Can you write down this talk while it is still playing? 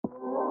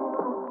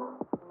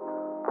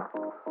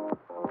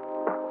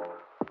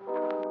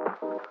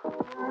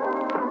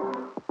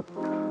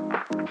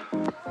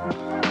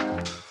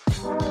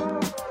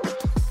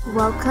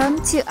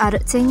Welcome to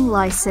Adulting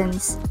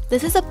License.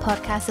 This is a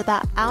podcast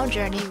about our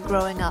journey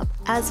growing up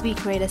as we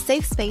create a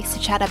safe space to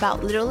chat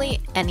about literally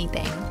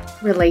anything.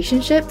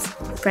 Relationships,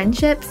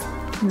 friendships,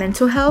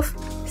 mental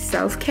health,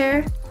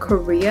 self-care,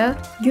 career,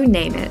 you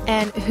name it.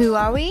 And who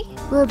are we?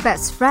 We're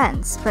best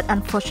friends, but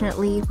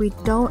unfortunately we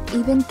don't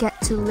even get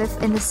to live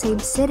in the same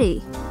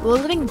city. We're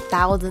living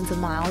thousands of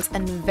miles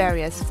and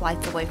various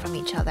flights away from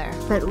each other.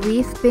 But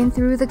we've been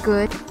through the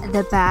good,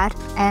 the bad,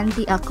 and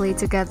the ugly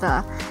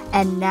together,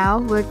 and now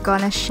we're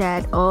gonna share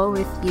it all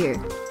with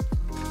you.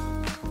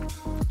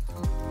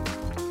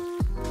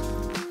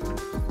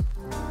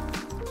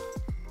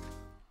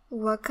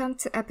 Welcome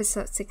to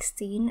episode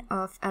 16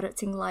 of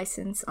Adulting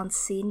License on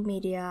Scene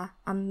Media.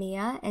 I'm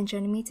Mia, and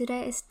joining me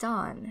today is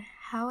Dawn.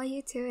 How are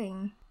you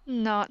doing?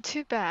 Not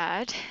too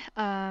bad.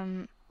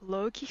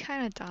 Low-key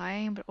kind of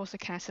dying, but also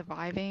kind of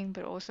surviving,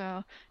 but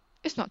also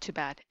it's not too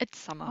bad. It's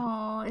summer,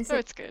 Oh, so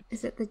it's good.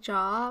 Is it the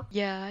job?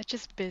 Yeah,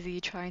 just busy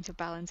trying to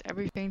balance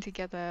everything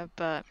together,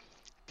 but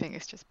I think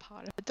it's just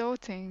part of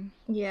adulting.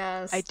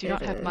 Yes, I do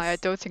not have my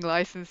adulting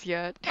license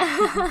yet.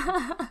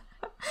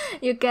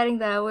 You're getting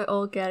there, we're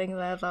all getting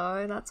there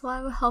though. That's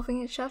why we're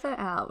helping each other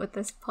out with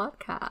this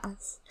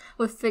podcast.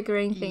 We're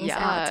figuring things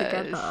out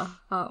together, Yes.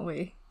 aren't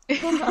we?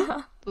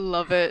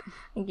 Love it.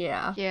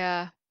 Yeah.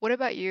 Yeah. What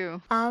about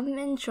you? I'm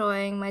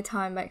enjoying my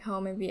time back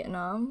home in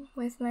Vietnam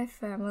with my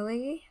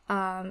family.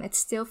 It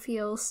still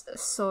feels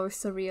so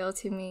surreal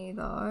to me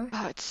though.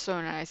 Oh, it's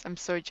so nice. I'm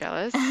so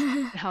jealous.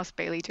 And how's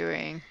Bailey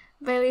doing?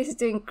 Bailey's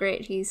doing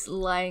great. He's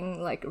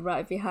lying like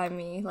right behind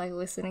me, like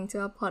listening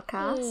to our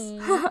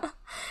podcast.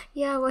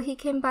 Yeah, well, he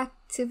came back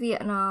to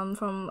Vietnam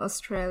from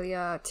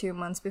Australia 2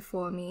 months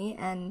before me,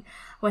 and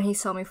when he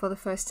saw me for the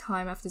first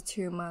time after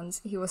 2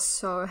 months, he was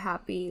so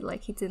happy.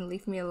 Like, he didn't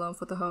leave me alone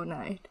for the whole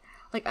night.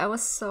 Like, I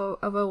was so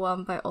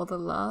overwhelmed by all the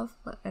love,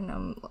 and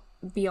I'm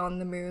beyond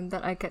the moon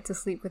that I get to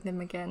sleep with him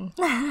again.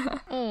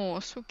 Oh,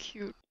 so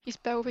cute. He's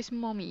back with his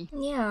mommy.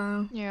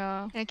 Yeah.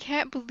 Yeah. And I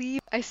can't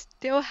believe I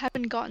still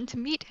haven't gotten to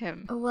meet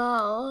him.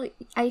 Well,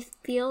 I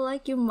feel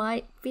like you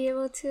might be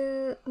able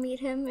to meet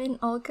him in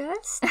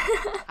August.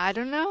 I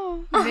don't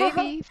know.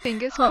 Maybe.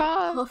 Fingers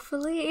crossed.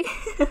 Hopefully.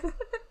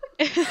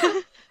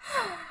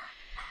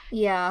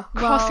 Yeah.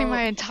 Crossing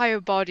my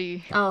entire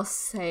body. Oh,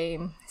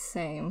 same.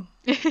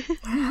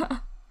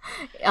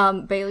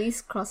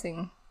 Bailey's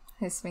crossing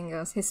his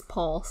fingers, his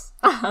paws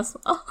as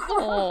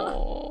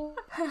well.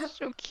 Oh,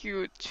 so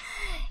cute.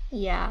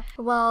 Yeah.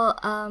 Well,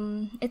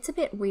 it's a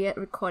bit weird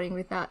recording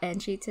without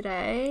Angie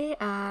today.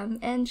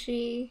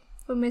 Angie,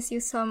 we miss you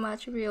so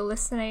much if you're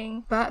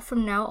listening. But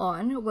from now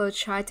on, we'll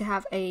try to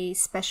have a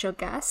special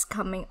guest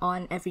coming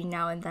on every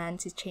now and then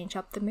to change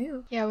up the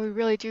mood. Yeah, we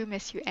really do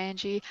miss you,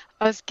 Angie.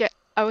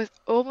 I was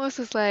almost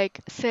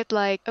said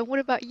like, and what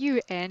about you,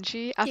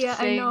 Angie? After Yeah, I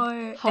saying,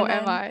 know. how And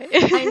am then- I?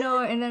 I know,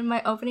 and then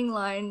my opening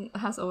line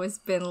has always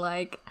been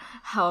like,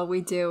 how are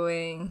we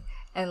doing?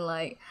 And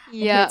like, I'm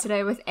here Yeah.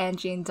 today with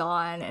Angie and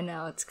Dawn, and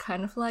now it's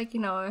kind of like,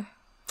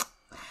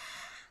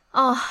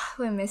 oh,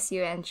 we miss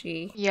you,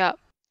 Angie. Yep.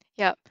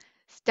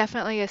 It's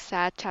definitely a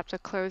sad chapter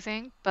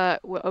closing,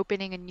 but we're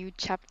opening a new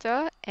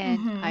chapter,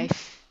 and I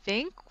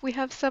think we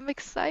have some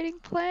exciting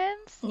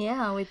plans.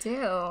 Yeah, we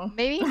do.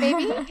 Maybe.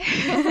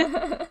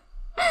 No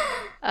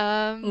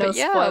But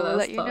yeah, we'll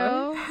let you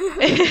spoilers,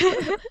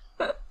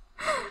 know.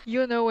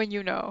 You'll know when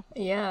you know.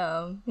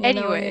 Yeah.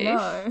 Anyways.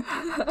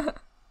 know.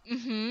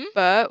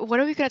 But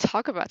what are we going to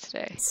talk about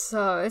today?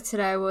 So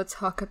today we'll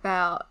talk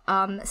about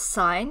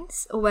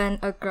signs when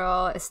a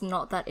girl is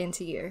not that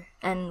into you,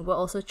 and we'll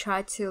also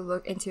try to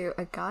look into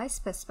a guy's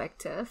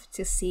perspective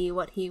to see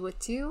what he would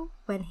do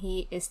when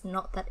he is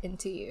not that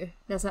into you.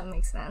 Does that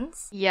make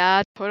sense?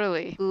 Yeah,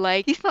 totally.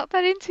 Like, he's not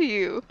that into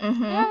you.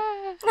 Yeah.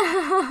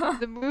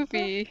 The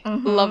movie.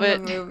 Love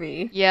it. The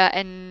movie. Yeah,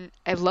 and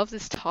I love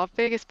this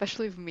topic,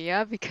 especially with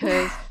Mia,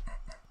 because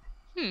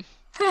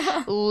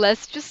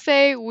let's just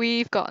say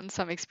we've gotten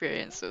some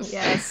experiences.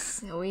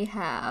 Yes, we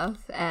have.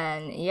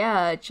 And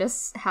yeah,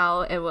 just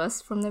how it was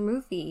from the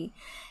movie.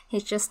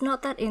 He's just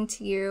not that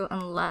into you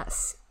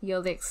unless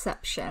you're the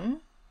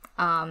exception.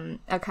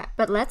 Okay,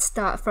 but let's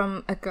start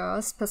from a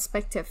girl's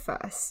perspective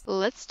first.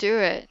 Let's do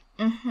it.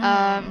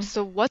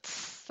 So what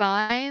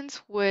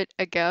signs would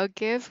a girl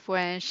give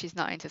when she's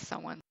not into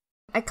someone?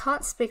 I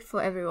can't speak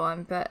for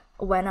everyone, but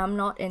when I'm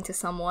not into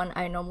someone,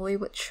 I normally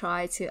would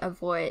try to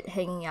avoid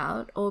hanging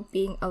out or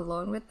being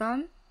alone with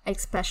them.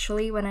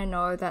 Especially when I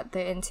know that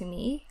they're into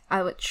me,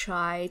 I would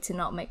try to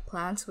not make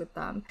plans with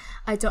them.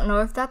 I don't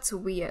know if that's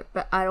weird,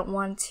 but I don't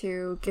want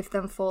to give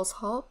them false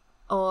hope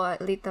or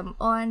lead them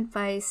on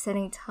by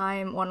spending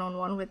time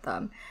one-on-one with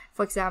them.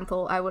 For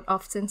example, I would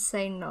often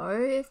say no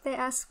if they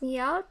ask me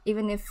out,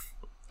 even if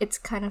it's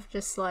kind of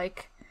just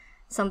like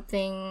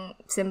something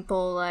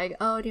simple like,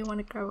 oh, do you want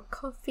to grab a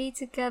coffee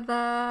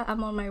together?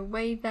 I'm on my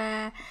way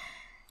there.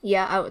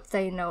 Yeah, I would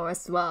say no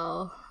as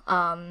well.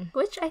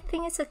 Which I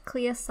think is a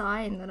clear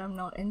sign that I'm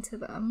not into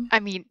them.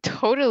 I mean,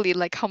 totally,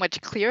 like how much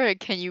clearer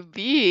can you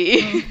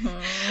be?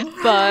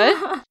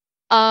 But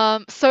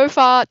So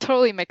far,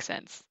 totally makes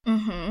sense.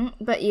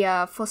 But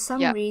yeah, for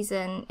some Yeah.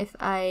 reason, if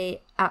I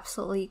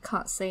absolutely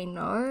can't say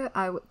no,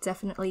 I would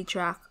definitely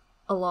drag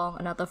along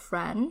another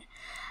friend.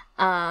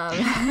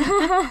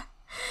 Um,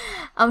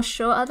 I'm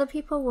sure other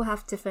people will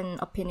have different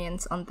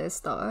opinions on this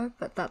though,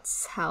 but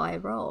that's how I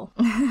roll.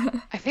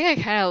 I think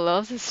I kind of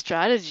love this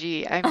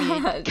strategy. I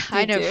mean, You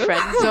kind of do?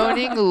 friend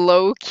zoning,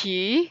 low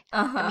key.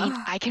 I mean,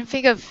 Uh-huh. I can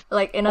think of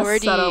Like in a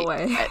subtle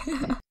already. way.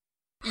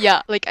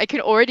 Yeah, like I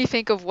can already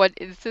think of one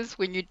instance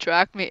when you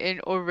drag me in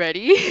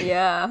already.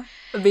 Yeah,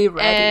 be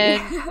ready.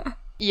 And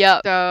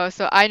yeah,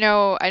 so I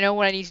know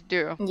what I need to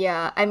do.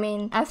 Yeah, I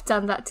mean, I've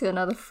done that to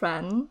another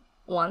friend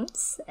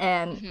once,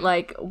 and Mhm.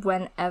 like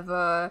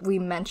whenever we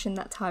mention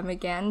that time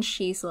again,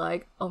 she's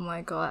like, "Oh my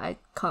god, I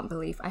can't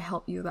believe I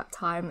helped you that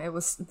time. It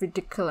was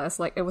ridiculous.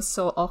 Like it was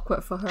so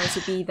awkward for her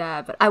to be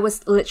there, but I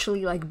was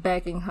literally like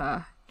begging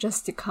her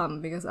just to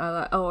come because I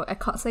like, oh, I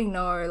can't say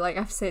no. Like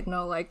I've said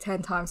no like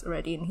 10 times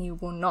already, and he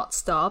will not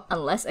stop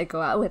unless I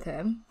go out with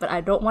him. But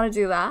I don't want to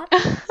do that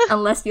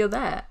unless you're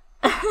there."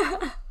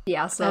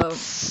 Yeah, so That's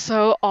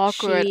so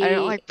awkward. I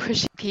don't she like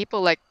pushing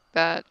people like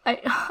that.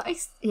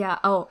 yeah.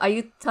 Oh, are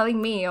you telling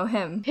me or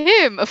him?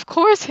 Him, of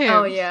course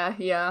Oh him. yeah,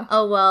 yeah.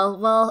 Oh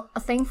well.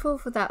 Thankful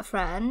for that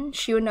friend.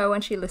 She will know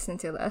when she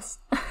listens to this.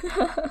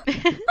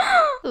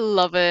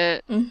 Love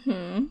it.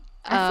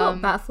 I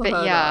felt bad for But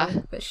her yeah,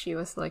 though, but she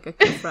was like a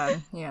good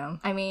friend. Yeah.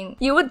 I mean,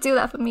 you would do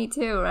that for me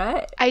too,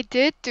 right? I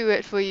did do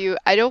it for you.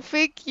 I don't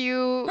think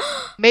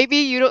maybe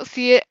you don't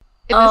see it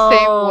in the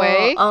same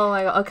way. Oh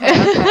my god. Okay.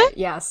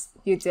 Yes,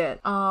 you did.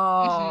 Mhm.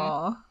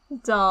 Oh,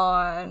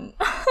 Dawn.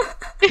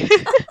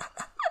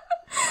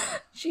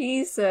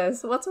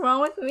 Jesus, what's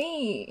wrong with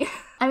me?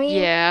 I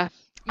mean, Yeah.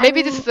 I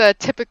Maybe this mean, is a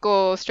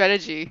typical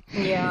strategy.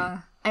 yeah.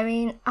 I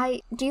mean,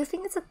 I do you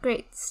think it's a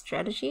great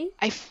strategy?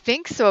 I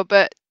think so,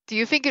 but do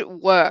you think it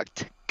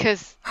worked?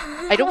 Because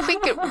I don't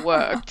think it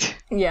worked.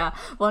 Yeah.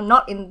 Well,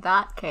 not in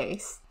that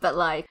case, but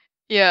like,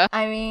 Yeah.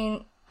 I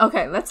mean,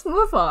 okay, let's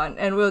move on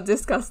and we'll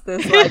discuss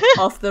this like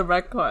off the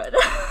record.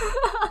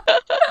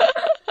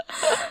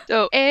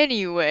 So,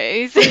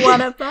 anyways,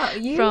 What about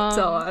you, from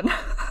Dawn?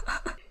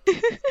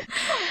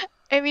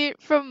 I mean,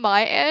 from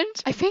my end,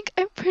 I think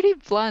I'm pretty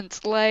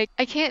blunt. Like,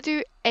 I can't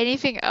do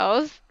anything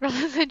else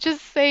rather than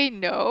just say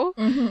no.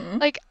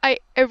 Like, I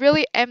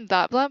really am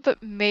that blunt,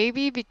 but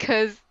maybe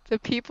because the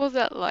people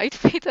that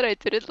liked me that I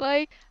didn't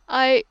like,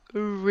 I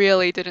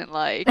really didn't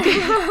like.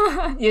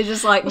 You're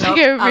just like, Like,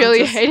 nope, I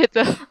really hated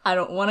them. I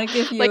don't want to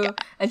give Like, you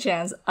a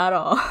chance at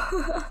all.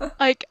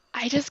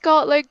 I just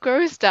got like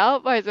grossed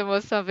out by them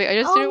or something. I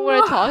just didn't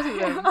want to talk to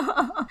them.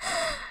 no.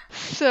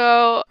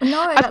 So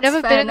No, I've that's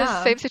never fair been in the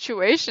enough. same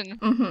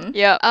situation.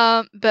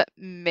 Yeah. But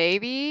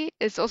maybe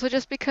it's also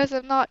just because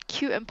I'm not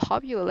cute and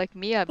popular like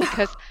Mia.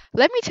 Because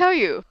let me tell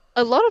you,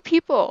 a lot of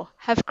people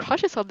have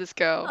crushes on this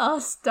girl. Oh,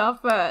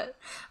 stop it.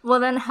 Well,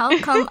 then how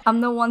come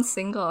I'm the one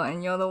single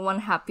and you're the one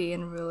happy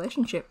in a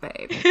relationship,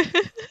 babe?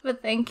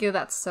 But thank you,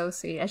 that's so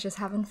sweet. I just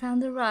haven't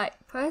found the right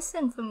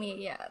person for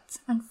me yet,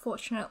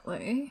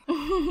 unfortunately.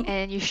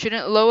 And you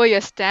shouldn't lower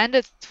your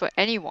standards for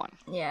anyone.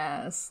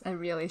 Yes, I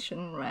really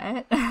shouldn't,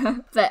 right?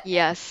 But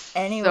Yes. So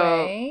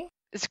anyway,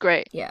 it's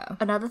great. yeah.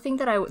 Another thing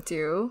that I would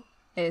do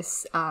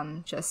is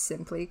just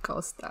simply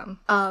ghost them.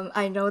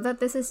 I know that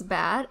this is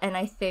bad, and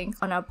I think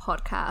on our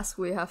podcast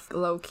we have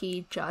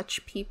low-key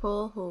judged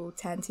people who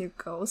tend to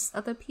ghost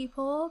other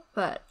people,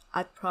 but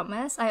I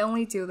promise I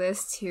only do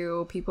this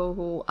to people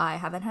who I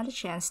haven't had a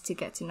chance to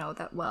get to know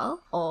that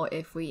well, or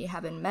if we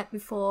haven't met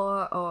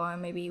before, or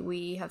maybe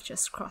we have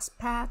just crossed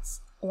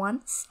paths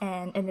once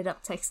and ended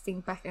up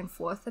texting back and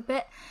forth a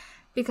bit.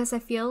 Because I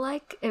feel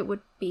like it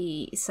would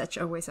be such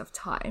a waste of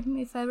time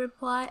if I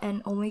reply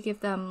and only give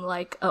them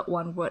like a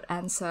one word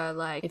answer.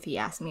 Like if he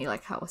asked me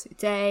like, how was your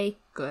day?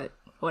 Good.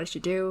 What did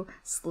you do?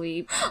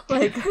 Sleep.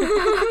 Like,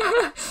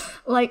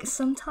 like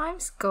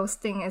sometimes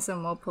ghosting is a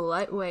more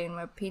polite way in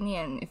my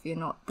opinion if you're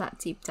not that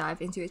deep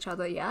dive into each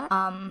other yet.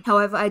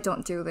 However, I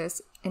don't do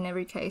this in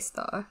every case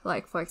though.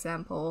 Like for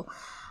example,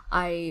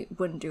 I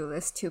wouldn't do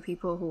this to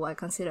people who I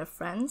consider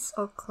friends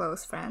or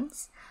close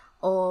friends,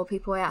 or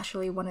people I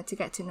actually wanted to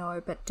get to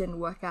know but didn't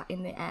work out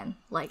in the end.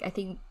 Like, I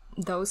think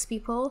those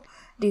people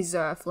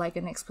deserve like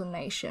an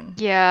explanation.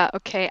 Yeah,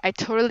 okay, I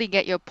totally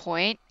get your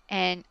point.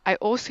 And I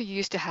also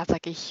used to have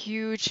like a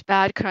huge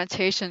bad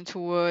connotation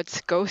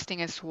towards ghosting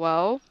as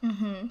well.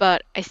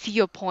 But I see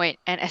your point,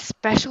 and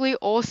especially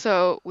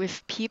also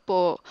with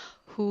people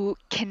who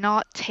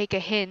cannot take a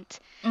hint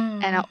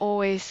and are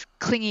always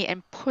clingy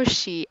and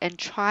pushy and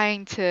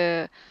trying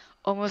to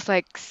almost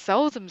like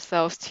sell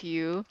themselves to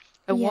you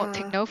and won't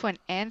take Yeah. no for an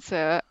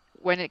answer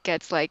when it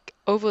gets like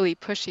overly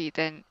pushy,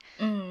 then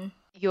Mm.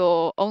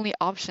 your only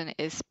option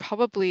is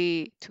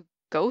probably to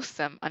ghost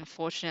them,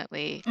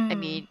 unfortunately. I Mm.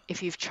 mean,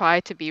 if you've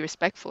tried to be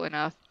respectful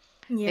enough,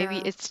 maybe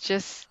Yeah. it's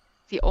just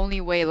the only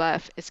way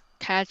left is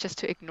kind of just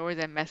to ignore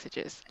their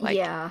messages. Like,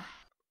 Yeah.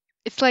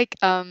 it's like,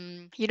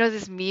 you know,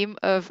 this meme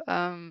of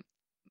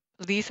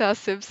Lisa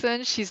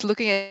Simpson, she's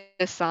looking at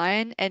a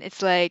sign and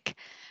it's like,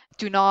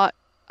 do not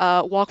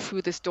walk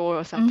through this door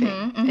or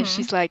something. And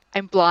she's like,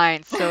 I'm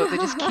blind, so they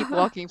just keep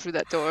walking through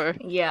that door.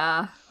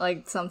 Yeah,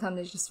 like sometimes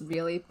they just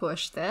really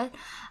pushed it.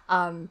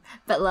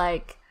 But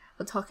like,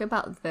 we'll talk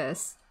about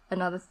this.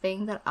 Another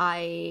thing that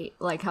I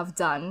like have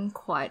done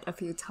quite a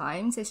few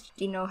times is,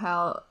 you know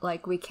how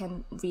like we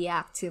can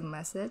react to a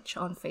message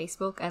on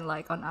Facebook and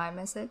like on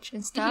iMessage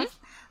and stuff?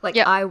 Like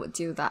Yeah. I would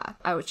do that.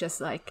 I would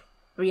just like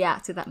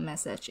react to that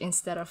message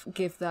instead of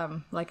give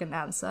them like an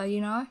answer,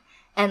 you know?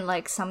 And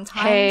like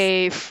sometimes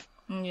Hey,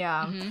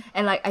 yeah.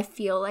 And like I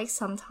feel like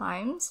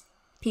sometimes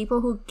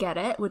people who get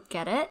it would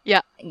get it.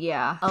 yeah.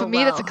 Yeah. For Oh,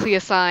 me, that's a well. clear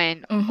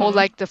sign. Or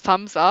like the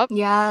thumbs up.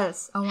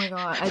 Yes. Oh my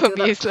god. I For do me,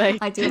 that. it's like,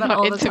 I do they're that not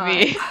all the into time.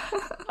 me.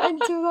 I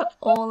do that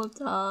all the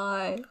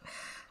time.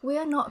 We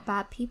are not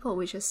bad people.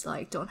 We just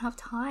like don't have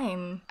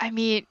time. I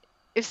mean,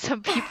 if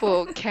some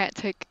people can't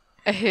take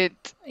a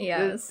hint,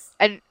 Yes.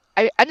 and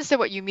I understand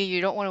what you mean.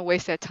 You don't want to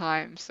waste their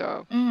time,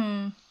 so.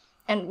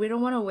 And we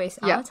don't want to waste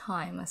Yeah. our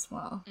time as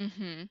well.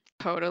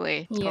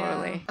 Totally.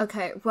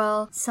 Okay.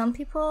 Well, some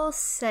people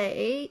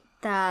say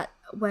that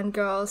when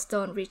girls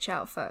don't reach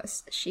out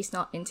first, she's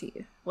not into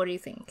you. What do you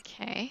think?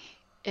 Okay.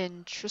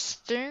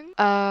 Interesting.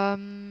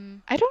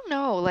 I don't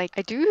know. Like,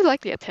 I do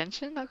like the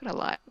attention, not gonna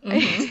lie.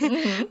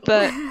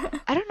 But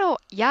I don't know.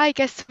 Yeah, I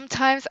guess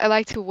sometimes I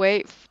like to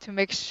wait to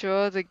make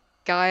sure the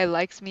guy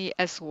likes me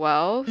as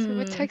well. So he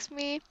would text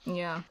me.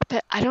 Yeah.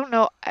 But I don't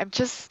know. I'm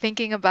just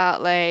thinking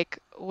about like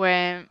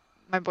when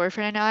my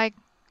boyfriend and I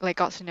like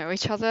got to know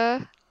each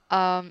other.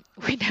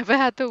 We never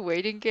had the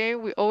waiting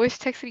game. We always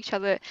texted each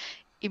other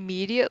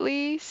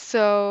immediately.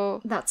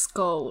 So That's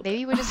gold.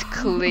 maybe we're just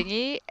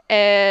clingy,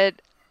 and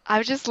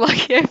I'm just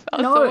lucky I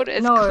found No, someone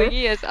as no,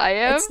 clingy as I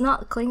am. It's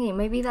not clingy.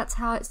 Maybe that's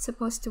how it's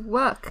supposed to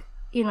work.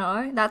 You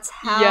know, that's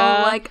how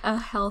Yeah. like a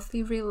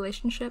healthy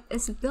relationship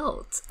is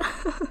built.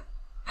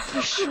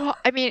 For sure.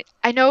 I mean,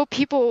 I know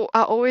people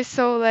are always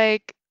so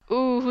like,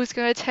 ooh, who's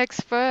gonna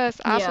text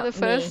first after Yeah, the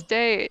first me.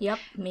 date? Yep,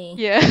 me.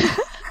 Yeah.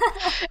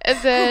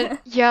 and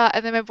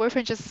then my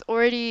boyfriend just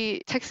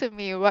already texted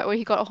me right when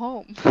he got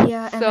home.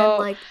 Yeah, and So then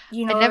like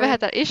you know, I never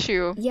had that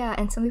issue. yeah,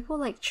 and some people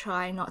like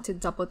try not to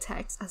double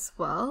text as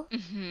well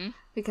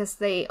because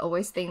they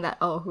always think that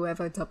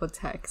whoever double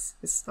texts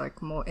is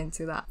like more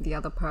into that the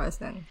other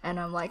person. And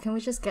I'm like, can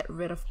we just get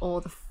rid of all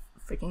the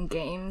freaking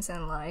games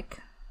and like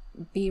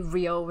be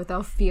real with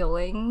our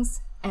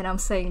feelings? And I'm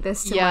saying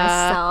this to Yeah.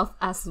 myself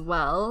as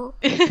well.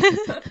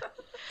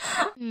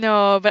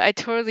 No, but I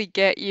totally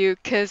get you,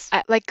 because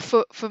like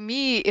for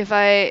me, if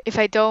I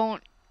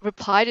don't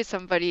reply to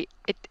somebody,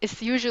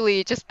 it's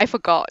usually just I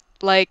forgot.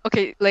 Like,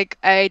 okay, like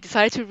I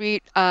decided to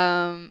read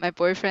my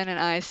boyfriend and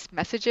I's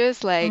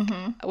messages like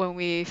when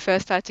we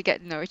first started to get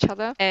to know each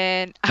other,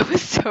 and I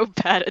was so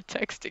bad at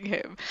texting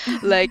him.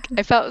 Like,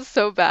 I felt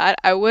so bad.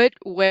 I would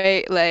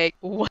wait like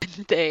one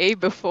day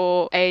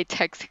before I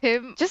text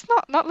him, just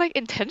not like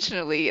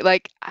intentionally.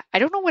 Like, I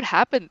don't know what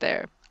happened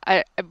there.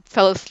 I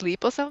fell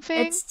asleep or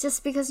something. It's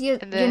just because you're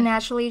And then-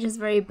 naturally just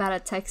very bad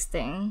at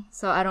texting.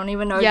 So I don't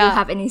even know if Yeah. you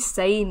have any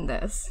say in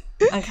this.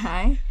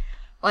 Okay?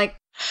 Like,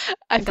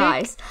 I think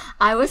guys,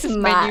 I was is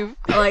my mad new-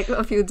 like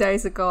a few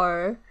days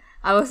ago.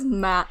 I was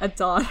mad at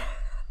Dawn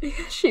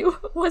because she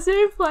wasn't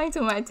replying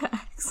to my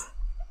text.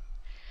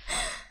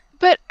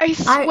 But I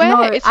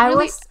swear, it's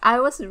really. I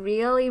was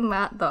really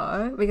mad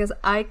though because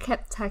I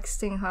kept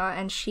texting her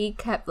and she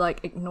kept like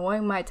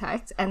ignoring my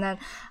text. And then,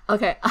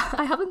 okay,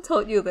 I haven't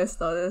told you this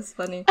though. This is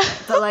funny,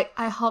 but like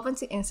I hop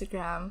into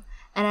Instagram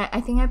and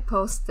I think I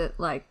posted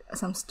like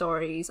some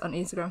stories on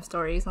Instagram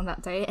stories on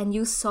that day, and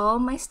you saw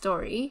my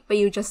story, but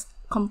you just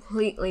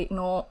completely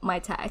ignore my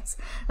text.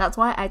 That's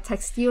why I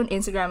texted you on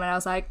Instagram and I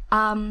was like,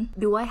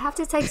 do I have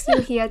to text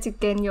you here to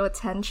gain your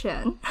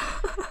attention?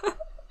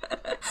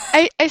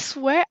 I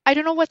swear, I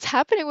don't know what's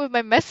happening with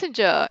my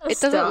messenger. It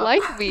doesn't Stop.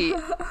 like me.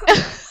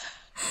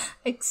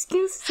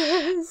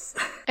 Excuses.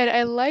 And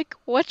I like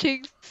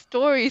watching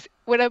stories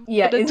when I'm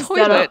Yeah, in the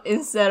toilet.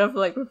 instead of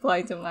like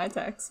replying to my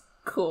text.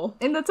 Cool.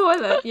 In the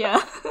toilet,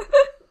 yeah.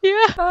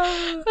 Yeah.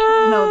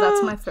 No,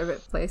 that's my favorite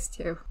place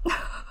too.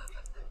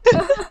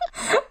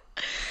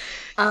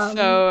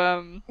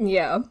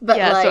 Yeah, but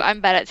yeah, like so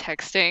I'm bad at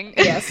texting.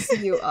 yes,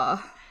 you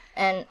are.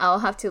 And I'll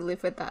have to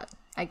live with that,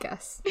 I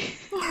guess.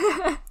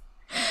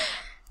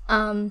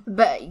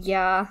 But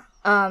yeah,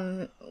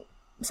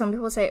 some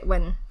people say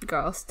when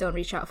girls don't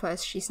reach out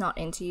first, she's not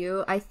into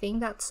you. I think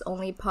that's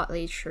only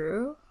partly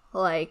true.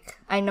 Like,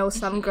 I know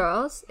some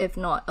girls, if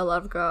not a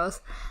lot of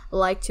girls,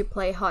 like to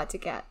play hard to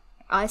get.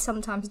 I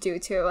sometimes do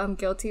too. I'm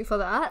guilty for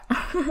that.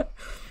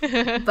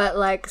 But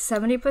like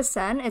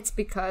 70%, it's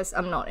because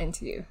I'm not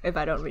into you if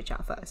I don't reach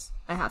out first.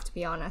 I have to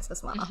be honest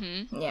as well.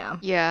 Yeah.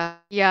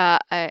 Yeah.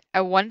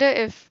 I wonder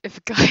if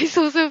guys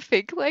also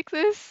think like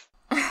this.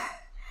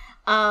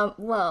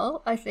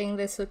 Well, I think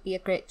this would be a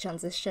great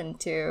transition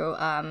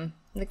to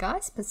the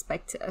guy's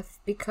perspective,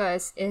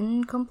 because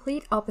in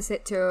complete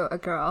opposite to a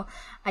girl,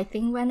 I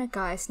think when a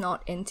guy's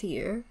not into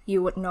you,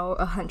 you would know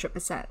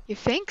 100%. You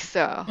think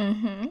so?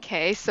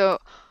 Okay, so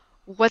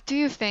what do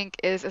you think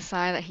is a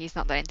sign that he's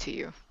not that into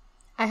you?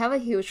 I have a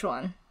huge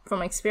one.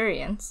 from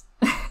experience.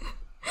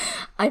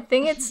 I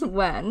think it's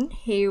when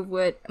he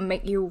would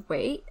make you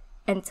wait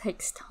and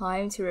takes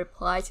time to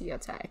reply to your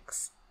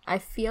text. I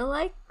feel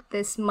like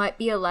this might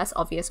be a less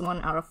obvious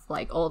one out of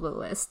like all the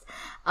list.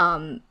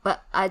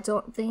 But I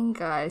don't think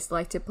guys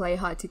like to play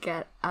hard to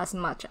get as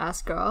much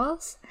as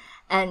girls.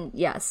 And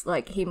yes,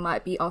 like he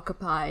might be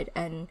occupied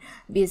and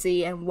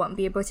busy and won't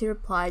be able to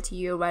reply to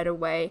you right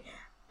away.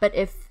 But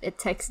if it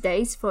takes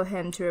days for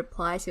him to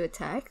reply to a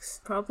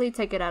text, probably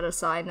take it as a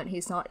sign that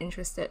he's not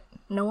interested.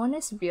 No one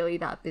is really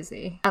that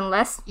busy.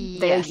 Unless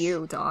they're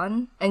you,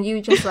 Dawn. And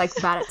you just like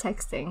bad at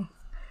texting.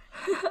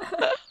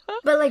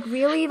 But like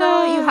really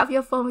though, you have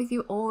your phone with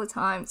you all the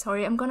time.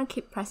 Sorry, I'm gonna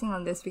keep pressing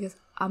on this because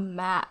I'm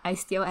mad. I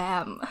still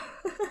am.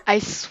 I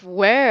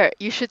swear,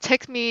 you should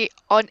text me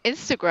on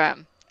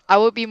Instagram. I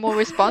will be more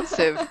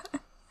responsive.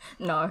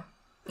 No.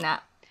 Nah.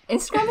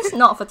 Instagram is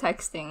not for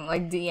texting,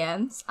 like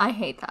DMs. I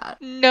hate that.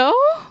 No?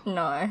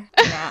 No.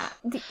 Nah.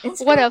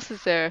 What else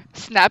is there?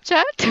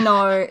 Snapchat?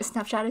 No,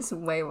 Snapchat is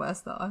way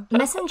worse though.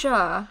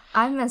 Messenger,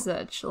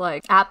 iMessage,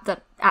 like app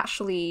that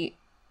actually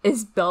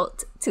is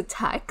built to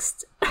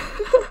text.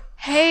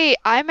 Hey,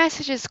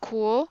 iMessage is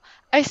cool.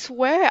 I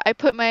swear I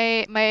put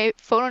my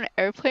phone on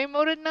airplane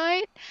mode at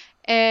night,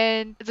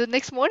 and the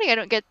next morning I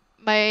don't get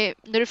my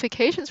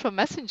notifications from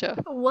Messenger.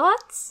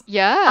 What?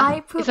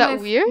 Yeah. Is that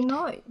weird?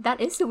 No, that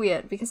is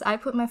weird because I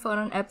put my phone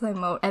on airplane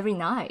mode every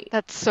night.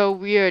 That's so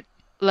weird.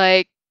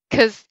 Like,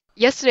 because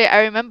yesterday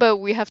I remember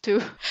we have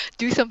to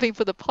do something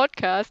for the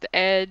podcast,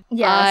 and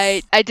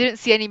Yes. I didn't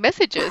see any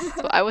messages.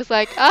 So I was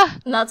like,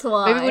 That's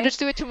why. maybe we'll just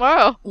do it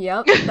tomorrow.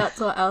 Yep, that's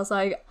what I was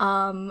like.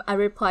 I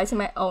replied to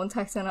my own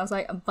text and I was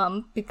like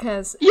bummed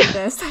because Yeah.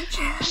 there's a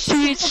chance.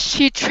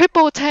 She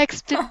triple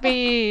texted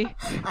me.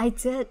 I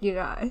did, you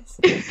guys.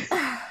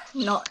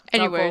 Not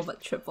Anyways. double,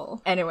 but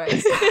triple.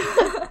 Anyways,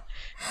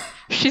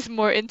 She's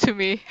more into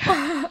me.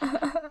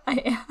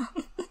 I am.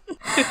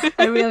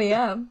 I really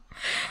am.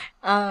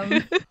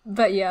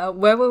 But yeah,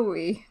 where were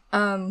we?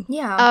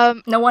 Yeah.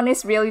 No one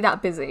is really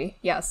that busy.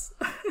 Yes.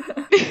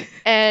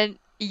 And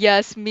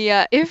yes,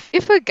 Mia,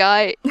 if a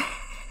guy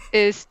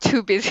is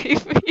too busy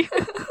for you,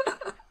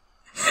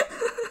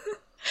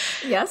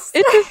 Yes.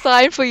 it's a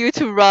sign for you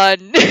to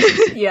run.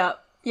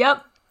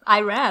 Yep.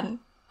 I ran,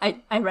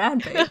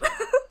 babe.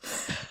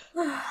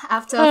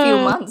 After a few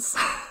months.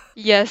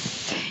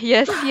 Yes.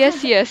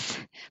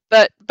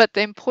 But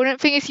the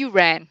important thing is you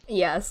ran.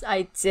 Yes,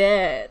 I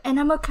did. And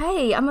I'm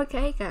okay,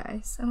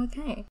 guys. I'm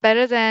okay.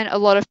 Better than a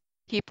lot of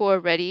people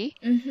already.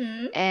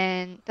 Mm-hmm.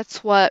 And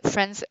that's what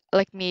friends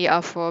like me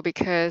are for,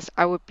 because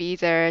I would be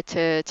there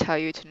to tell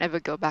you to never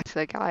go back to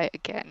the guy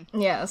again.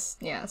 Yes.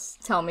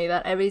 Tell me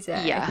that every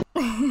day. Yeah.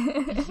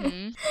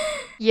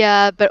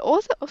 Yeah, but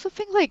also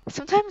think like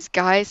sometimes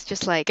guys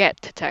just like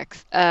get to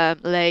text.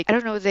 Like I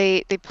don't know,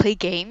 they play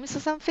games or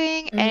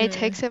something, and it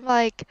takes them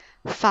like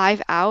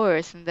 5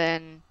 hours, and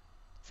then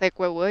it's like,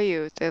 where were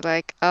you? They're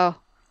like, oh,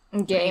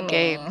 playing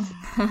games.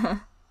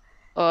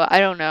 Or I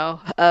don't know.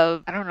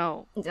 Like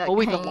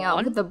Mowing the hanging out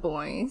lawn? with the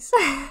boys.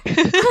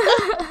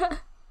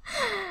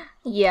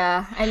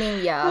 Yeah, I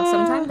mean, yeah,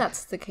 sometimes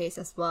that's the case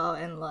as well.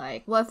 And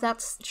like, well, if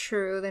that's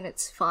true, then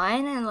it's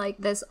fine. And like,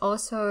 there's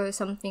also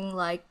something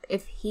like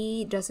if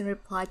he doesn't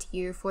reply to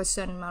you for a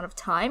certain amount of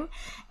time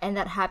and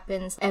that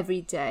happens every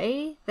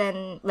day,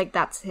 then like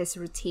that's his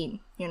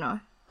routine, you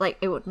know? Like,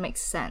 it would make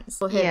sense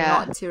for him Yeah,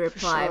 not to for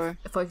reply. sure.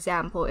 For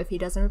example, if he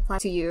doesn't reply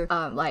to you,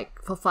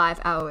 like for 5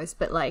 hours,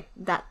 but like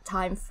that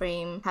time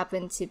frame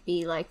happened to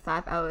be like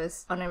 5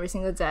 hours on every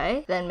single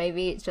day, then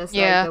maybe it's just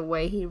Yeah. like the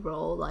way he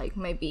roll. Like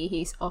maybe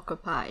he's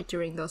occupied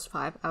during those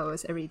 5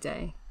 hours every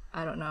day.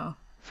 I don't know.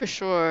 For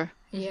sure.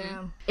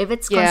 Yeah, if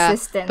it's Yeah,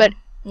 consistent. but-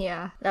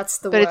 yeah, that's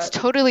the But word. it's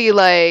totally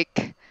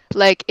like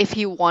if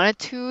he wanted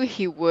to,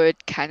 he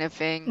would, kind of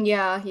thing.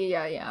 yeah.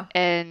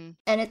 And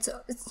And it's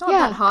not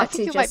Yeah, that hard I think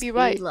to you might just be be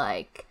right.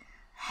 like,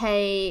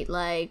 hey,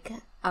 like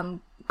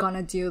I'm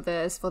gonna do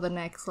this for the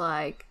next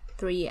like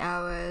 3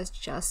 hours.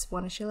 Just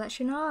wanted to let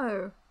you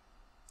know.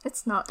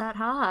 It's not that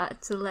hard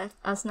to let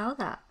us know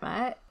that,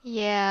 right?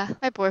 yeah,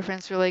 my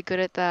boyfriend's really good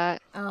at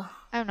that. Oh,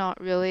 I'm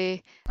not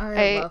really.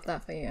 I I- love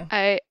that for you.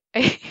 I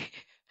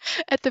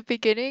at the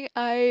beginning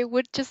I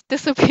would just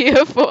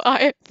disappear for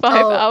 5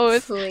 Oh,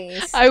 hours.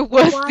 please. I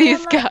was Why these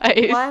am I-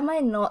 guys. Why am I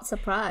not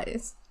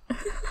surprised?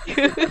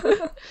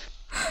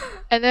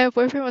 And then my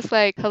boyfriend was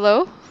like,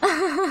 "Hello?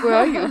 Where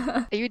are you?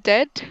 Are you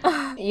dead?"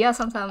 Yeah,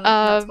 sometimes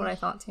that's Um, what I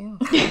thought too.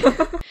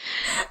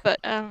 But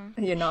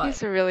You're not.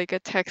 he's a really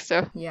good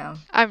texter. Yeah,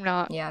 I'm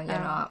not. yeah, you're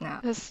not. No.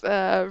 There's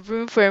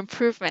room for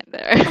improvement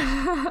there.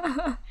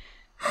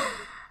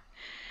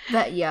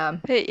 But yeah,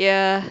 But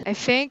yeah, I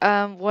think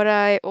what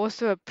I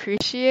also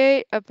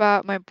appreciate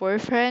about my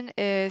boyfriend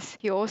is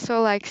he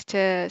also likes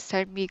to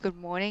send me good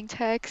morning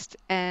text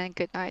and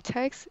good night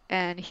text,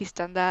 and he's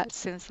done that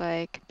since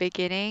like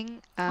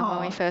beginning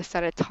when we Aw. first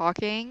started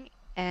talking,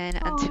 and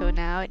Aw. until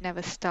now it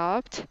never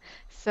stopped.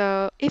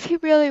 So if he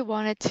really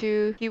wanted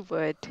to, he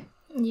would.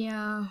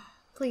 yeah.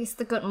 Please,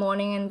 the good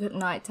morning and good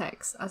night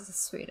text are the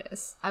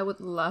sweetest. I would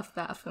love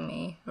that for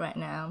me right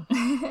now.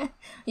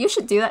 You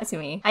should do that to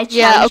me.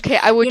 Yeah, okay,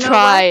 I will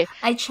try.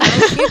 I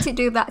challenge you to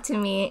do that to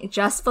me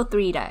just for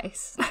 3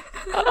 days.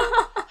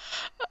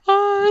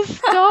 Oh,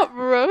 stop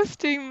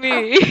roasting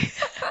me.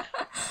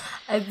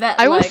 I bet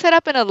I will set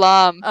up an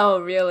alarm. Oh,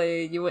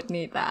 really? You would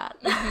need that.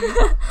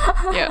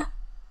 Yeah.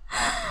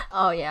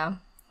 Oh, yeah.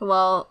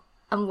 Well,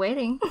 I'm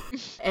waiting.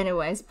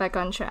 Anyways, back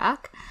on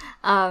track.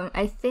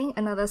 I think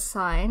another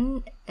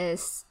sign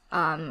is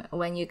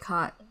when you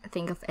can't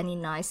think of any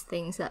nice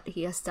things that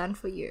he has done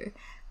for you.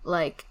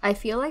 Like, I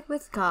feel like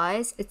with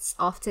guys, it's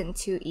often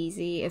too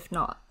easy, if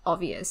not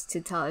obvious,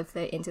 to tell if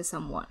they're into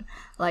someone.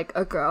 Like,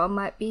 a girl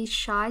might be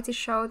shy to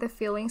show their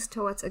feelings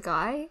towards a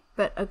guy,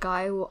 but a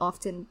guy will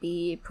often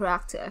be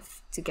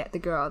proactive to get the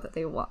girl that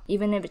they want.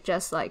 Even if it's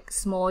just like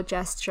small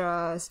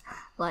gestures,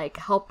 like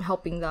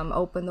helping them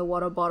open the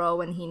water bottle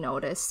when he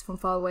noticed from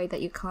far away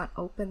that you can't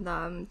open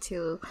them,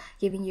 to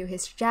giving you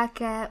his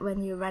jacket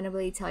when you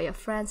randomly tell your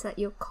friends that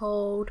you're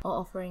cold, or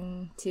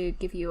offering to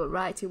give you a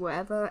ride to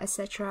wherever,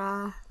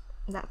 etc.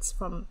 That's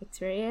from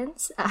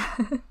experience.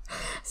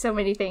 So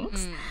many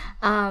things.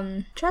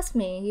 Trust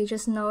me, you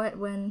just know it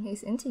when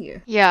he's into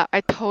you. Yeah,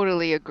 I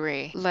totally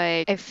agree.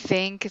 Like, I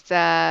think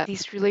that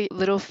these really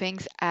little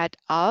things add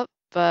up,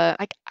 but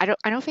like I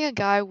don't think a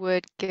guy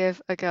would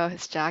give a girl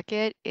his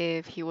jacket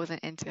if he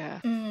wasn't into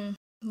her. Yep.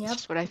 That's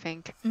just what I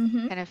think.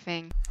 Kind of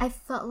thing. I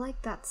felt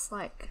like that's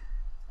like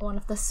one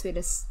of the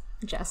sweetest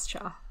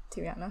gesture,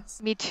 to be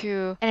honest. Me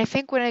too. And I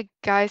think when a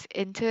guy's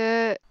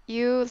into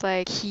you,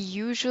 like, he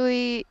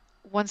usually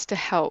wants to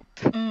help.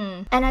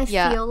 And I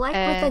feel like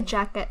with the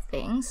jacket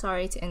thing,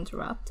 sorry to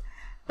interrupt,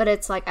 but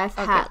it's like I've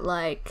had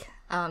like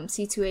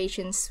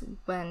situations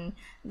when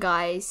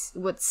guys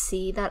would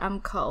see that I'm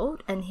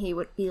cold and he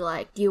would be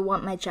like, "Do you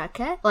want my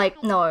jacket?"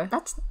 Like, no,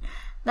 that's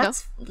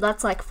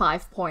like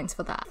 5 points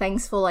for that.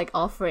 Thanks for like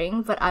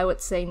offering, but I would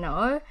say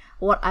no.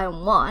 What I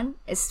want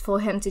is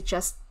for him to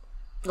just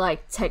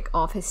like take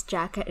off his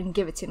jacket and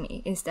give it to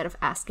me instead of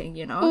asking,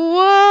 you know?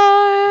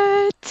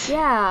 What?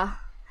 Yeah.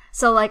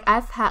 So like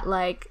I've had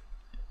like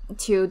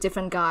 2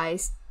 different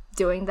guys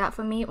doing that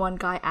for me. One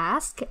guy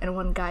asked and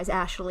one guy's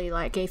actually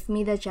like gave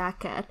me the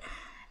jacket,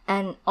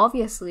 and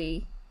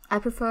obviously I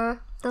prefer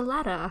the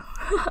latter.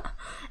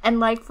 And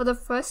like for the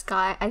first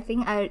guy, I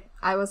think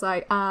I was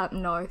like,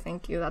 no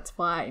thank you, that's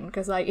fine,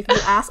 because like if you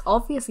ask,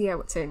 obviously I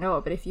would say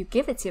no, but if you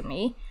give it to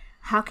me,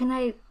 how can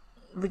I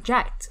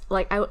reject?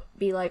 Like I would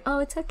be like, oh,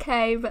 it's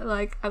okay, but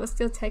like I would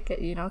still take it,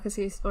 you know, because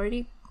he's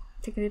already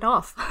taken it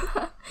off.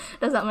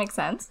 Does that make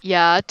sense?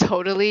 Yeah,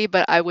 totally,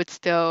 but I would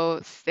still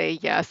say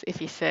yes if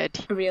he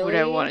said, Really? would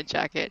I want a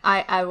jacket?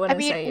 I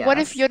wouldn't say yes. What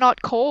if you're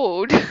not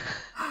cold?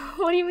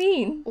 What do you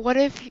mean? What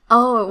if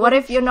what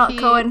if you're not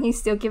cold and he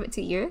still give it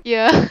to you?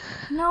 Yeah.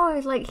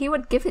 No, like he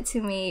would give it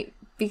to me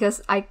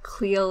because I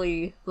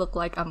clearly look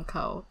like I'm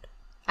cold.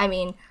 I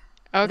mean,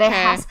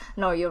 Okay.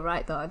 No, you're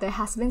right though. There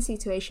has been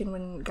situation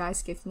when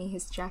guys give me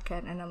his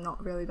jacket and I'm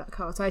not really that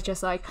cold, so I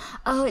just like,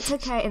 oh, it's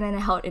okay, and then I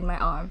held it in my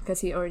arm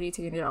because he already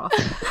taken it off.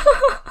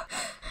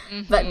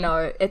 But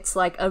no, it's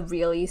like a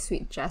really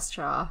sweet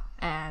gesture,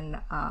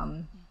 and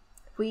I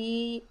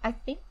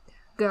think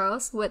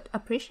girls would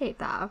appreciate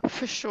that.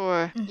 For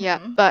sure. Yeah,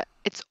 but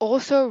it's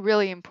also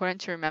really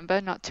important to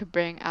remember not to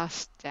bring our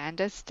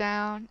standards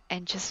down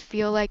and just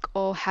feel like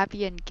all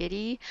happy and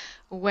giddy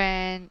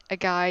when a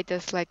guy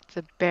does like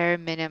the bare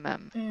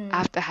minimum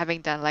after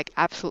having done like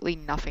absolutely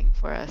nothing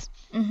for us.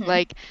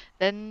 Like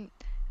then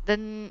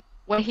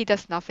when he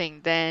does nothing,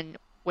 then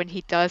when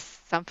he does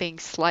something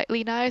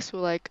slightly nice,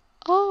 we're like,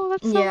 oh,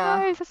 that's so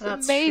nice,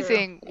 that's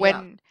amazing. True.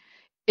 When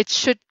it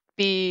should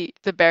be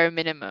the bare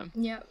minimum.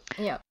 Yep.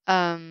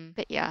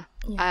 But yeah,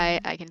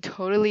 I can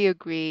totally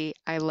agree.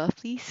 I love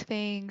these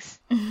things.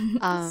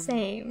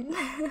 Same.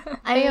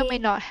 I may or may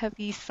not have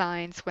these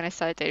signs when I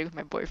started dating with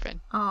my boyfriend.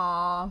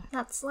 Aw,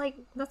 that's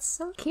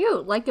so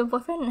cute. Like your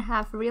boyfriend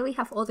really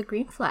have all the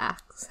green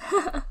flags.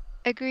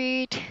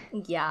 Agreed.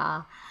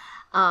 Yeah.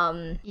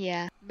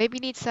 Yeah, maybe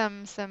need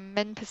some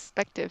men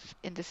perspective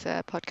in this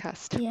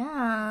podcast.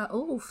 Yeah.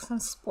 Ooh, some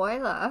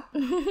spoiler.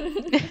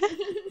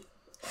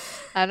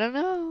 I don't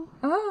know.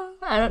 Oh,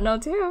 I don't know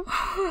too.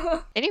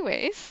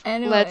 Anyways,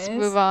 let's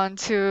move on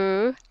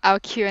to our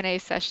Q&A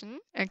session.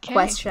 Okay.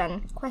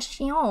 Question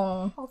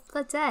of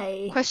the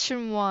day.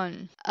 Question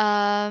 1.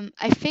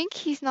 I think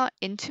he's not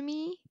into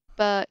me,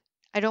 but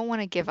I don't want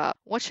to give up.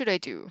 What should I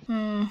do?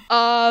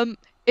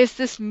 Is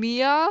this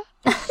Mia?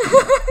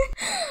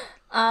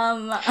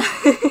 Why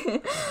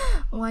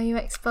are you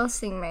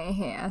exposing me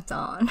here,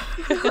 Dawn?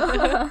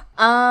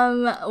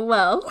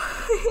 Well,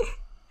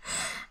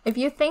 if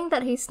you think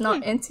that he's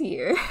not into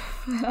you,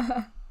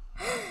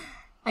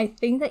 I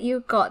think that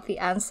you got the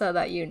answer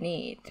that you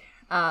need.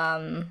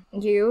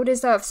 You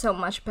deserve so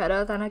much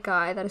better than a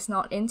guy that is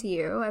not into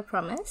you, I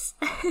promise.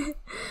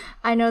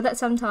 I know that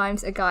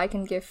sometimes a guy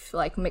can give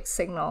like mixed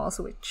signals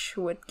which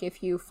would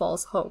give you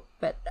false hope,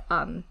 but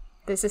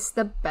this is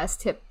the best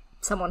tip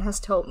someone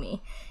has told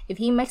me. If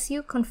he makes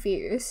you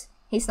confused,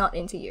 he's not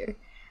into you.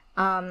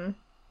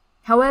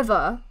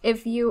 However,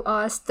 if you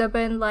are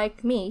stubborn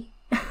like me,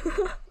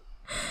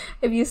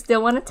 if you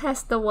still want to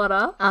test the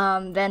water,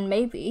 then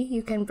maybe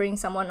you can bring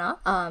someone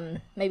up.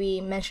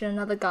 Maybe mention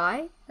another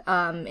guy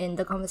in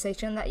the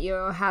conversation that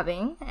you're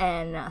having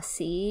and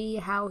see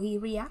how he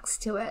reacts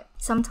to it.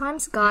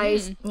 Sometimes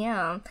guys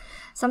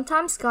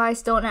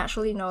don't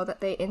actually know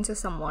that they're into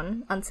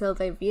someone until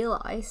they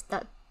realize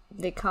that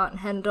they can't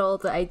handle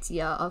the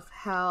idea of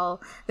how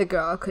the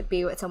girl could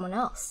be with someone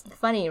else.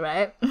 Funny,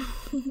 right?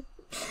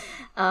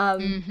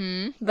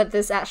 But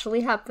this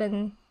actually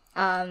happened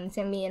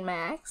to me and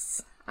my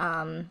ex.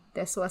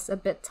 This was a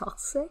bit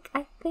toxic,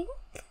 I think,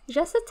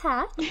 just a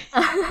tad.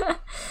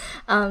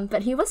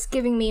 But he was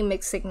giving me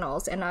mixed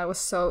signals and I was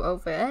so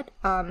over it.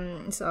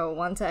 So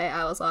one day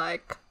I was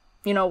like,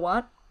 you know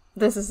what,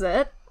 this is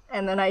it.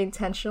 And then I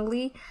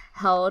intentionally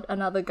held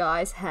another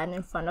guy's hand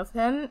in front of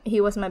him. He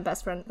was my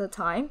best friend at the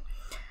time.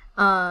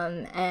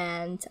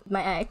 And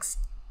my ex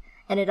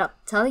ended up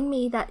telling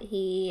me that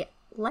he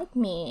liked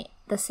me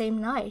the same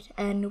night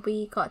and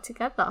we got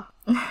together.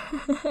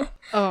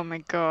 Oh my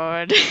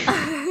god.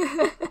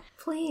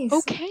 Please.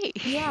 Okay.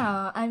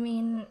 Yeah, I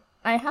mean,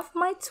 I have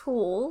my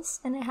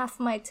tools and I have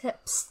my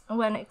tips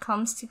when it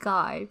comes to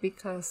guy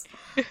because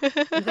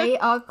they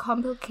are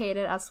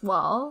complicated as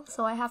well,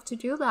 so I have to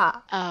do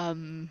that. I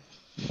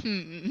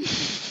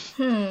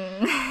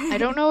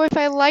don't know if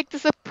I like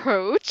this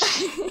approach.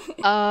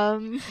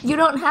 You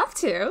don't have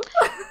to.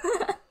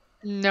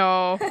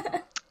 No.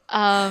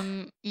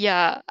 I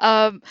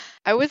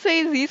would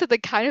say these are the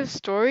kind of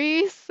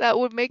stories that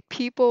would make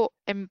people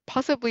and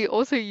possibly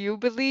also you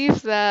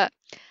believe that,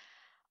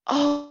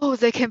 oh,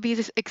 there can be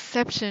this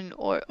exception,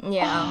 or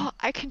oh,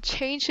 I can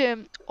change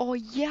him, or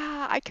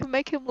yeah, I can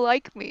make him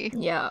like me.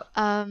 Yeah.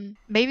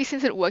 Maybe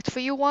since it worked for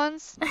you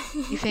once,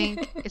 you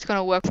think it's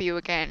gonna work for you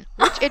again,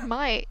 which it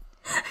might.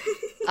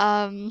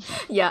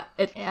 Yeah,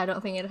 I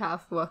don't think it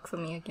have worked for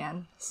me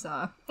again,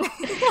 so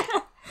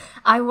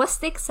I was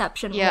the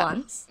exception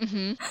once.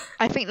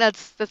 I think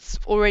that's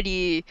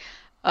already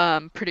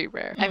pretty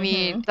rare. I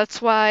mean,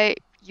 that's why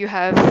you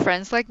have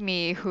friends like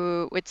me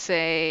who would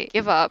say,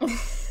 give up.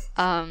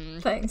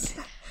 Thanks.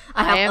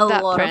 I have a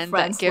lot of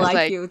friends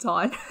like you,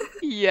 Ton.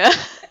 Yeah.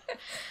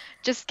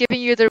 Just giving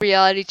you the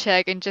reality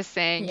check and just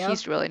saying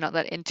he's really not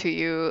that into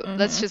you.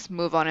 Let's just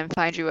move on and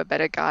find you a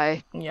better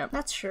guy. Yeah,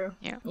 that's true.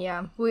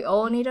 Yeah. We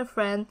all need a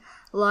friend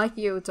like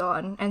you,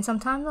 Don. And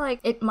sometimes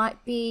like it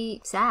might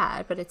be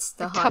sad, but it's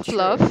the hard tough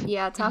love.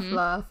 Yeah, tough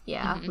love.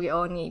 Yeah, we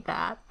all need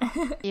that.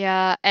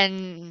 Yeah,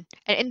 and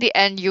in the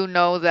end, you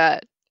know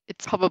that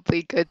it's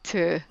probably good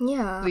to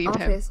leave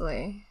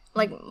obviously. him.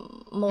 Like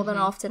more than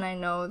often, I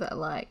know that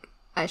like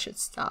I should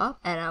stop,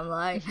 and I'm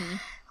like,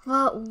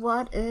 well,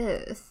 what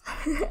if?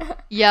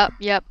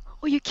 Yep.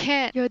 Oh, you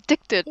can't. You're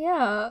addicted.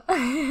 Yeah.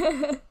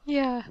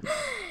 Yeah.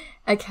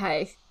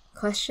 Okay.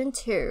 Question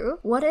 2.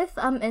 What if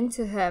I'm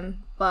into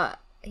him, but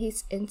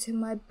he's into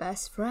my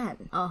best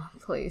friend? Oh,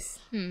 please.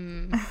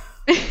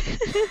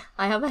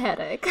 I have a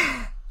headache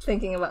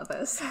thinking about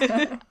this.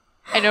 I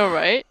know,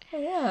 right?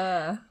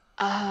 Yeah.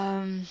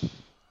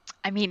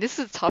 I mean, this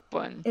is a tough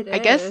one. It I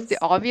guess is. the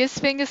obvious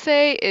thing to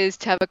say is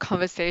to have a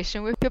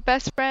conversation with your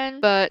best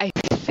friend, but I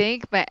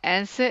think my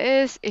answer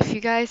is if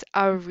you guys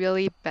are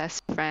really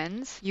best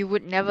friends, you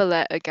would never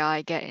let a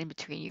guy get in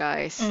between you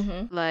guys.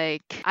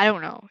 Like, I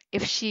don't know.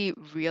 If she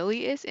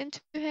really is into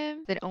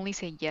him, then only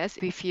say yes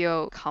if you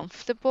feel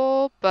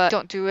comfortable, but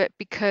don't do it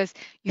because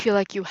you feel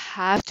like you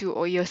have to,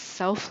 or you're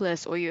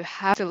selfless, or you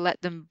have to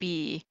let them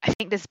be. I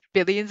think there's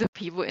billions of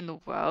people in the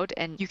world,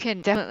 and you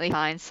can definitely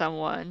find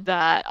someone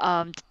that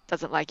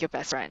doesn't like your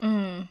best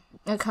friend.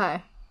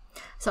 Okay.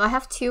 So I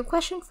have 2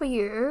 questions for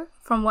you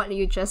from what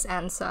you just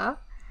answered.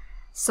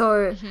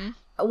 So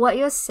what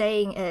you're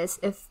saying is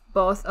if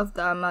both of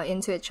them are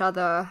into each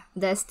other,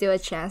 there's still a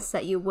chance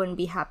that you wouldn't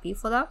be happy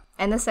for them.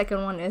 And the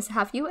second one is,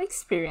 have you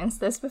experienced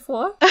this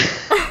before?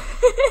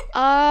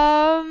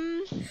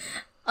 Uh-oh.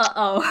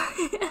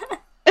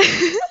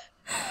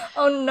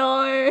 Oh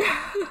no.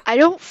 I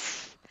don't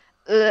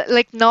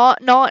like not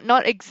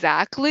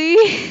exactly.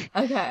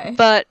 Okay.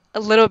 But a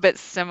little bit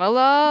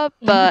similar,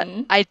 but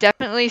I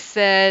definitely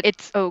said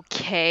it's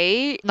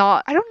okay.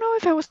 I don't know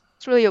if I was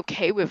really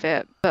okay with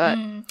it, but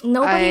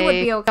nobody would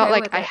be okay felt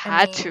like with I it.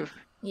 had to.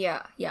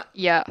 Yeah.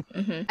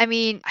 I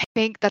mean, I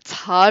think that's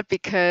hard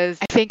because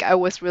I think I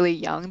was really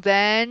young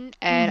then,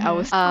 and I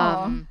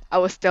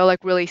was still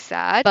like really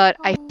sad. But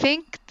I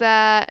think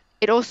that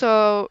it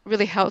also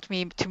really helped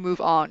me to move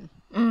on.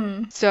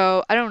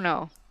 So I don't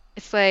know.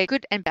 It's like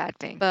good and bad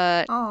thing.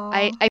 But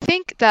I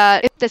think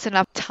that if there's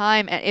enough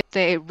time and if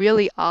they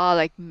really are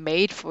like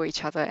made for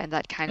each other and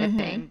that kind of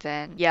thing,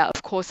 then yeah,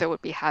 of course I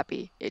would be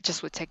happy. It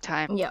just would take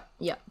time. Yeah,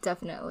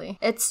 definitely.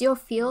 It's your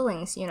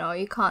feelings, you know,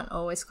 you can't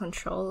always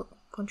control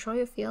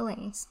your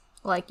feelings.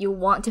 Like you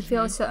want to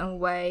feel a certain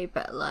way,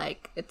 but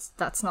like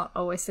that's not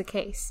always the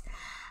case.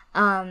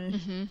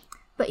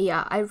 But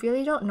yeah, I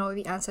really don't know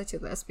the answer to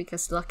this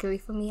because luckily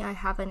for me, I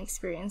haven't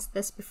experienced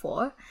this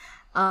before.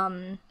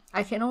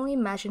 I can only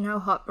imagine how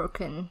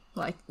heartbroken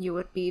like you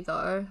would be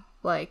though.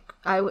 Like,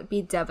 I would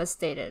be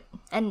devastated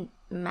and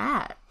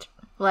mad.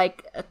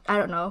 Like, I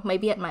don't know,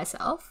 maybe at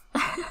myself.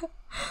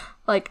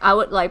 Like, I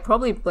would like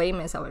probably blame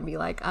myself and be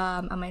like,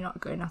 am I not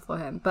good enough for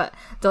him? But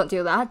don't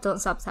do that. Don't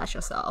sabotage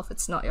yourself.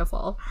 It's not your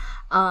fault.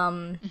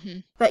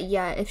 But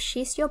yeah, if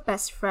she's your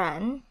best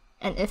friend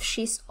and if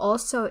she's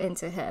also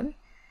into him,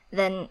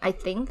 then I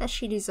think that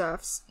she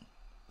deserves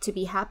to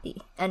be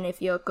happy. And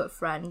if you're a good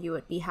friend, you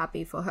would be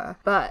happy for her.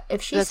 But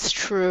if she's... That's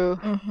true.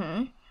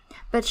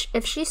 But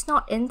if she's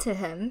not into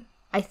him,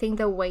 I think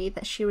the way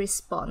that she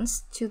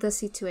responds to the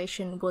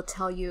situation will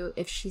tell you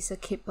if she's a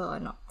keeper or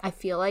not. I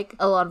feel like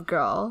a lot of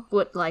girls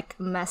would like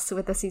mess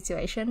with the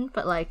situation,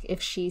 but like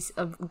if she's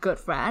a good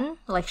friend,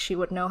 like she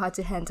would know how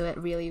to handle it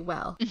really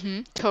well.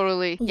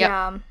 Totally.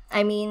 Yeah.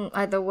 I mean,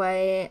 either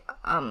way,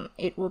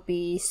 it will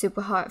be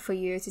super hard for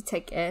you to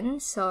take in.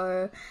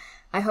 So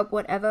I hope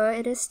whatever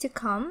it is to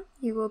come,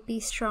 you will be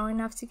strong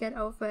enough to get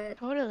over it.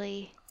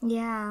 Totally.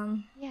 Yeah.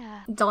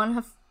 Yeah. Dawn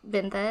have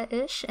been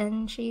there-ish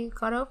and she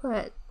got over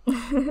it.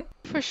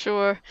 For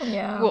sure.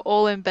 Yeah. We're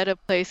all in better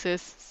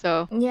places,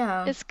 so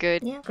Yeah. it's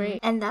good. Yeah, great.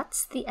 And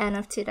that's the end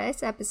of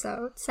today's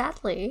episode.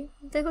 Sadly,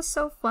 it was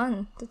so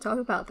fun to talk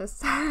about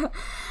this.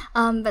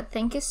 But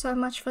thank you so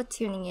much for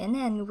tuning in,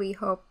 and we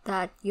hope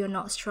that you're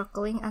not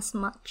struggling as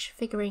much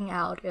figuring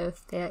out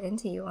if they're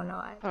into you or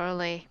not.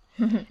 Totally.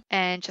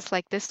 And just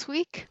like this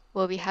week,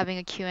 we'll be having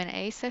a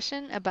Q&A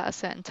session about a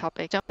certain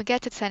topic. Don't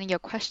forget to send in your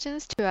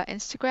questions to our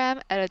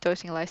Instagram at A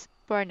Dosing Life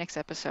for our next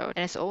episode.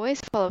 And as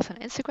always, follow us on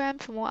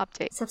Instagram for more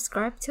updates.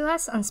 Subscribe to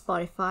us on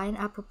Spotify and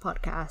Apple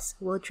Podcasts.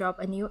 We'll drop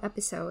a new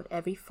episode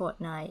every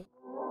fortnight.